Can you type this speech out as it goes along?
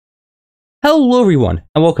Hello everyone,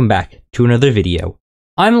 and welcome back to another video.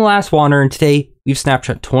 I'm the Last Wanderer, and today we've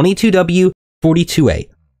snapshot 22W42A,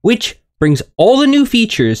 which brings all the new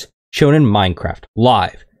features shown in Minecraft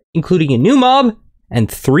Live, including a new mob and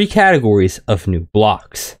 3 categories of new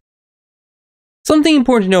blocks. Something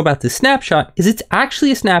important to know about this snapshot is it's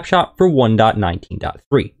actually a snapshot for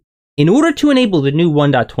 1.19.3. In order to enable the new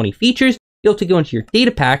 1.20 features, you'll have to go into your data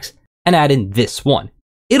packs and add in this one.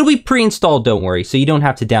 It'll be pre-installed, don't worry, so you don't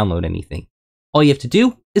have to download anything. All you have to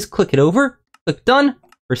do is click it over, click done,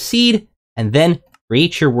 proceed, and then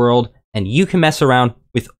create your world, and you can mess around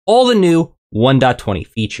with all the new 1.20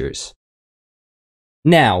 features.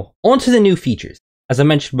 Now, onto the new features. As I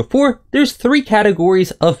mentioned before, there's 3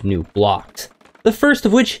 categories of new blocks. The first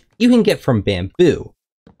of which you can get from bamboo.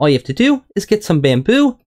 All you have to do is get some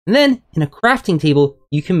bamboo, and then in a crafting table,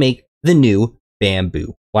 you can make the new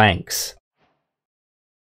bamboo planks.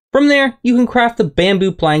 From there, you can craft the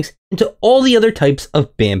bamboo planks into all the other types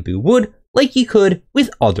of bamboo wood, like you could with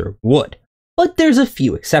other wood. But there's a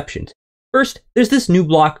few exceptions. First, there's this new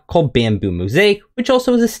block called Bamboo Mosaic, which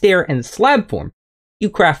also has a stair and slab form. You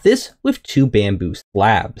craft this with 2 bamboo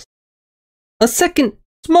slabs. A second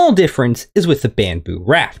small difference is with the bamboo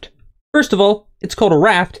raft. First of all, it's called a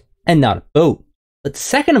raft and not a boat. But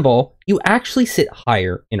second of all, you actually sit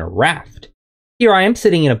higher in a raft. Here I am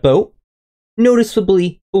sitting in a boat,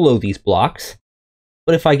 noticeably below these blocks.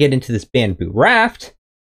 But if I get into this bamboo raft,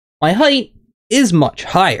 my height is much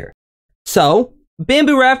higher. So,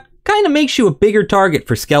 bamboo raft kind of makes you a bigger target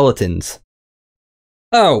for skeletons.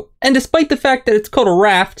 Oh, and despite the fact that it's called a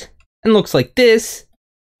raft and looks like this,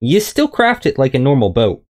 you still craft it like a normal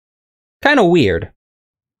boat. Kinda weird.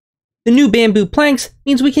 The new bamboo planks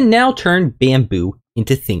means we can now turn bamboo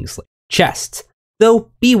into things like chests.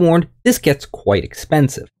 Though, be warned, this gets quite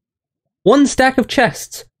expensive. 1 stack of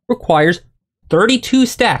chests requires 32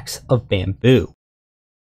 stacks of bamboo.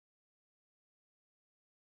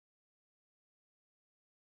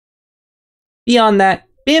 Beyond that,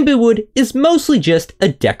 bamboo wood is mostly just a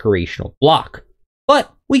decorational block.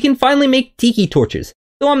 But we can finally make tiki torches,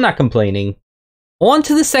 so I'm not complaining. On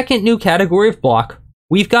to the second new category of block,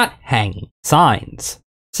 we've got hanging signs.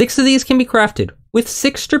 6 of these can be crafted with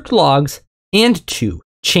 6 stripped logs and 2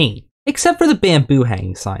 chain, except for the bamboo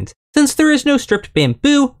hanging signs. Since there is no stripped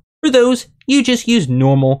bamboo, for those, you just use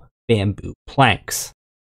normal bamboo planks.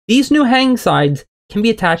 These new hanging signs can be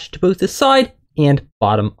attached to both the side and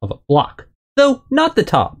bottom of a block, though not the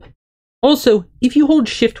top. Also, if you hold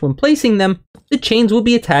shift when placing them, the chains will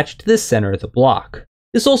be attached to the center of the block.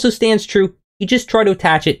 This also stands true, you just try to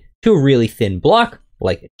attach it to a really thin block,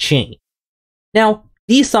 like a chain. Now,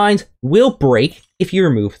 these signs will break if you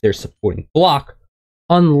remove their supporting block,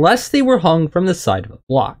 unless they were hung from the side of a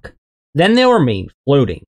block. Then they'll remain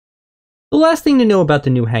floating. The last thing to know about the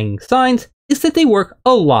new hanging signs is that they work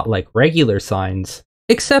a lot like regular signs,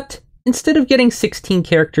 except instead of getting 16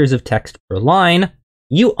 characters of text per line,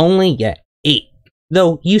 you only get 8,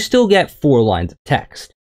 though you still get 4 lines of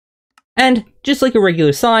text. And just like a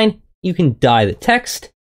regular sign, you can dye the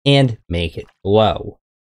text and make it glow.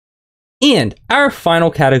 And our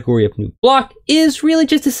final category of new block is really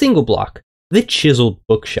just a single block, the chiseled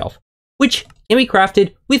bookshelf, which can be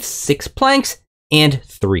crafted with 6 planks and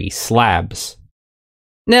 3 slabs.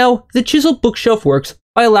 Now, the chiseled bookshelf works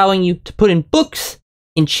by allowing you to put in books,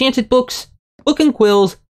 enchanted books, book and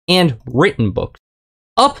quills, and written books,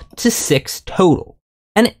 up to 6 total,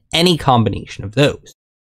 and any combination of those.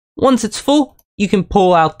 Once it's full, you can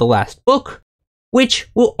pull out the last book, which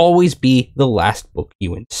will always be the last book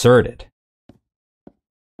you inserted.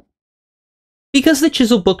 Because the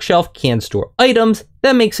chiseled bookshelf can store items,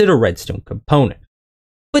 that makes it a redstone component.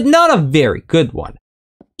 But not a very good one.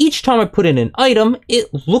 Each time I put in an item, it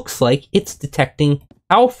looks like it's detecting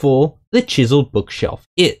how full the chiseled bookshelf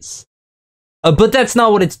is. But that's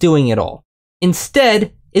not what it's doing at all.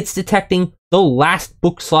 Instead, it's detecting the last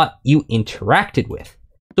book slot you interacted with.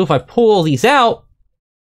 So if I pull all these out,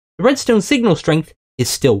 the redstone signal strength is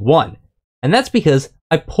still 1. And that's because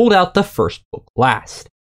I pulled out the first book last.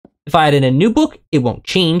 If I add in a new book, it won't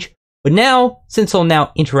change. But now, since I'll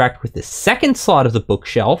now interact with the second slot of the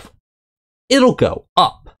bookshelf, it'll go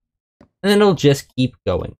up. And then it'll just keep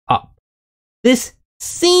going up. This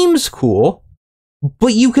seems cool,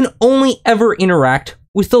 but you can only ever interact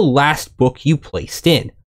with the last book you placed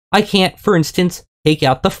in. I can't, for instance, take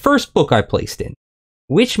out the first book I placed in,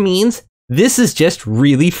 which means this is just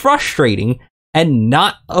really frustrating and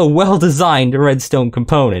not a well-designed redstone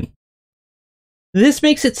component. This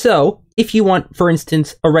makes it so, if you want, for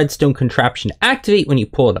instance, a redstone contraption to activate when you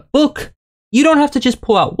pull out a book, you don't have to just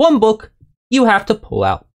pull out 1 book, you have to pull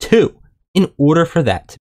out 2 in order for that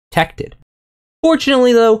to be detected.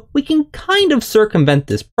 Fortunately though, we can kind of circumvent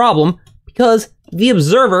this problem because the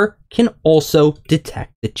observer can also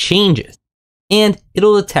detect the changes. And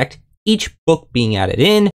it'll detect each book being added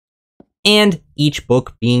in and each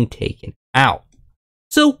book being taken out.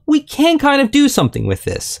 So we can kind of do something with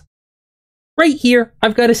this. Right here,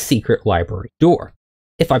 I've got a secret library door.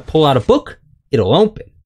 If I pull out a book, it'll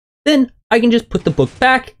open. Then I can just put the book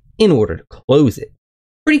back in order to close it.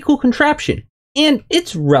 Pretty cool contraption, and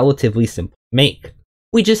it's relatively simple to make.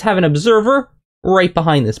 We just have an observer right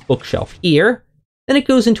behind this bookshelf here. Then it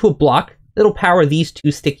goes into a block that'll power these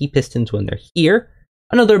two sticky pistons when they're here,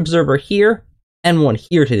 another observer here, and one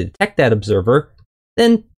here to detect that observer,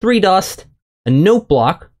 then 3 dust, a note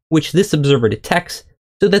block, which this observer detects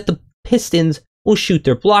so that the pistons will shoot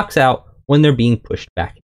their blocks out when they're being pushed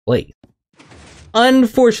back into place.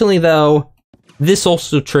 Unfortunately though, this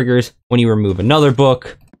also triggers when you remove another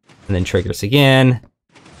book, and then triggers again,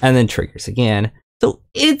 and then triggers again. So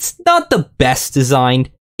it's not the best designed.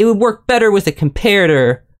 It would work better with a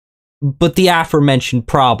comparator, but the aforementioned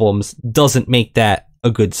problems doesn't make that a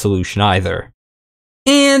good solution either.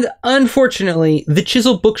 And unfortunately, the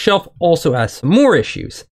chiseled bookshelf also has some more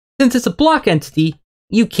issues. Since it's a block entity,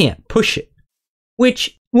 you can't push it,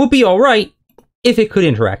 which would be alright if it could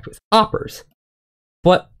interact with coppers.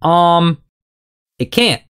 But, it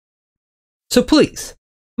can't. So please,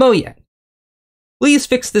 Mojang, please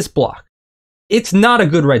fix this block. It's not a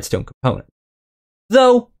good redstone component.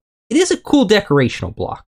 Though, it is a cool decorational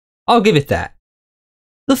block. I'll give it that.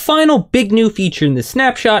 The final big new feature in this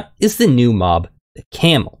snapshot is the new mob, the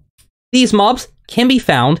camel. These mobs can be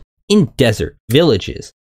found in desert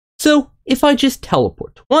villages. So if I just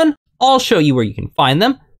teleport to one, I'll show you where you can find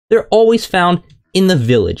them. They're always found in the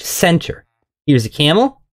village center. Here's a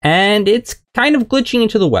camel, and it's kind of glitching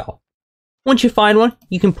into the well. Once you find one,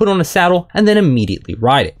 you can put on a saddle and then immediately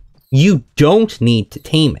ride it. You don't need to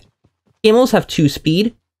tame it. Camels have 2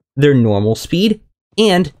 speed, their normal speed,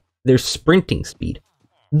 and their sprinting speed.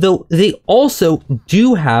 Though they also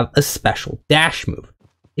do have a special dash move.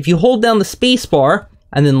 If you hold down the spacebar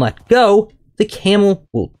and then let go, the camel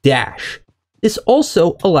will dash. This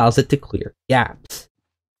also allows it to clear gaps.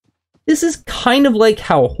 This is kind of like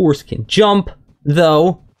how a horse can jump,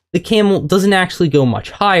 though the camel doesn't actually go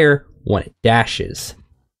much higher when it dashes.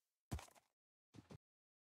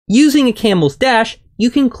 Using a camel's dash, you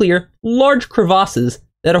can clear large crevasses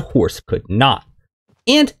that a horse could not.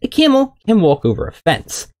 And a camel can walk over a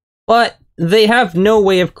fence, but they have no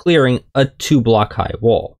way of clearing a 2-block high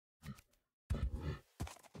wall.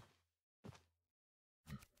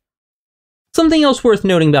 Something else worth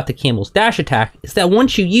noting about the camel's dash attack is that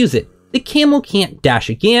once you use it, the camel can't dash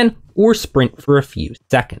again or sprint for a few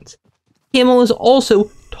seconds. The camel is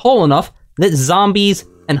also tall enough that zombies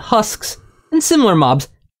and husks and similar mobs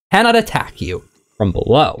cannot attack you from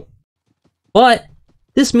below. But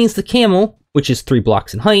this means the camel, which is 3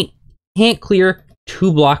 blocks in height, can't clear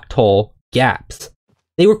 2-block tall gaps.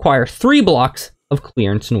 They require 3 blocks of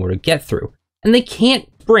clearance in order to get through, and they can't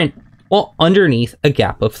sprint while underneath a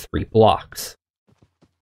gap of 3 blocks.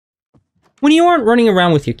 When you aren't running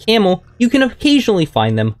around with your camel, you can occasionally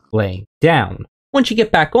find them laying down. Once you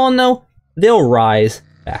get back on though, they'll rise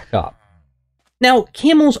back up. Now,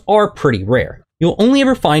 camels are pretty rare. You'll only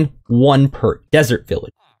ever find 1 per desert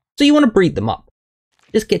village, so you want to breed them up.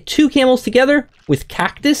 Just get 2 camels together with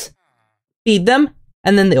cactus, feed them,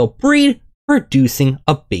 and then they'll breed, producing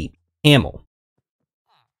a baby camel.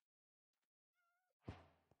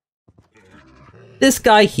 This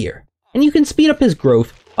guy here, and you can speed up his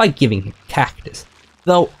growth by giving him cactus,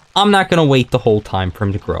 though I'm not going to wait the whole time for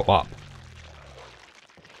him to grow up.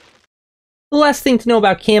 The last thing to know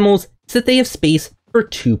about camels is that they have space for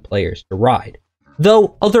 2 players to ride,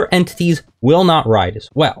 though other entities will not ride as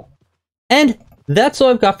well. And that's all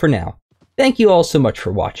I've got for now. Thank you all so much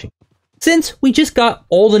for watching. Since we just got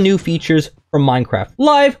all the new features from Minecraft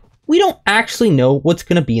Live, we don't actually know what's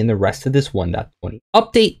going to be in the rest of this 1.20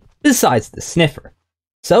 update besides the sniffer.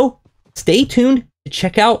 So stay tuned to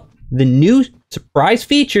check out the new surprise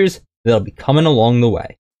features that'll be coming along the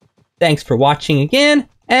way. Thanks for watching again,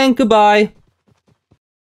 and goodbye.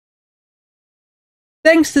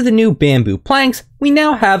 Thanks to the new bamboo planks, we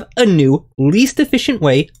now have a new, least efficient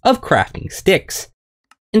way of crafting sticks.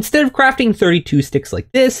 Instead of crafting 32 sticks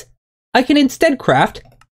like this, I can instead craft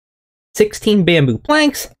 16 bamboo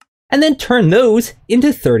planks, and then turn those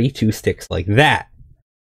into 32 sticks like that.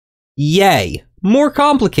 Yay! More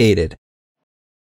complicated!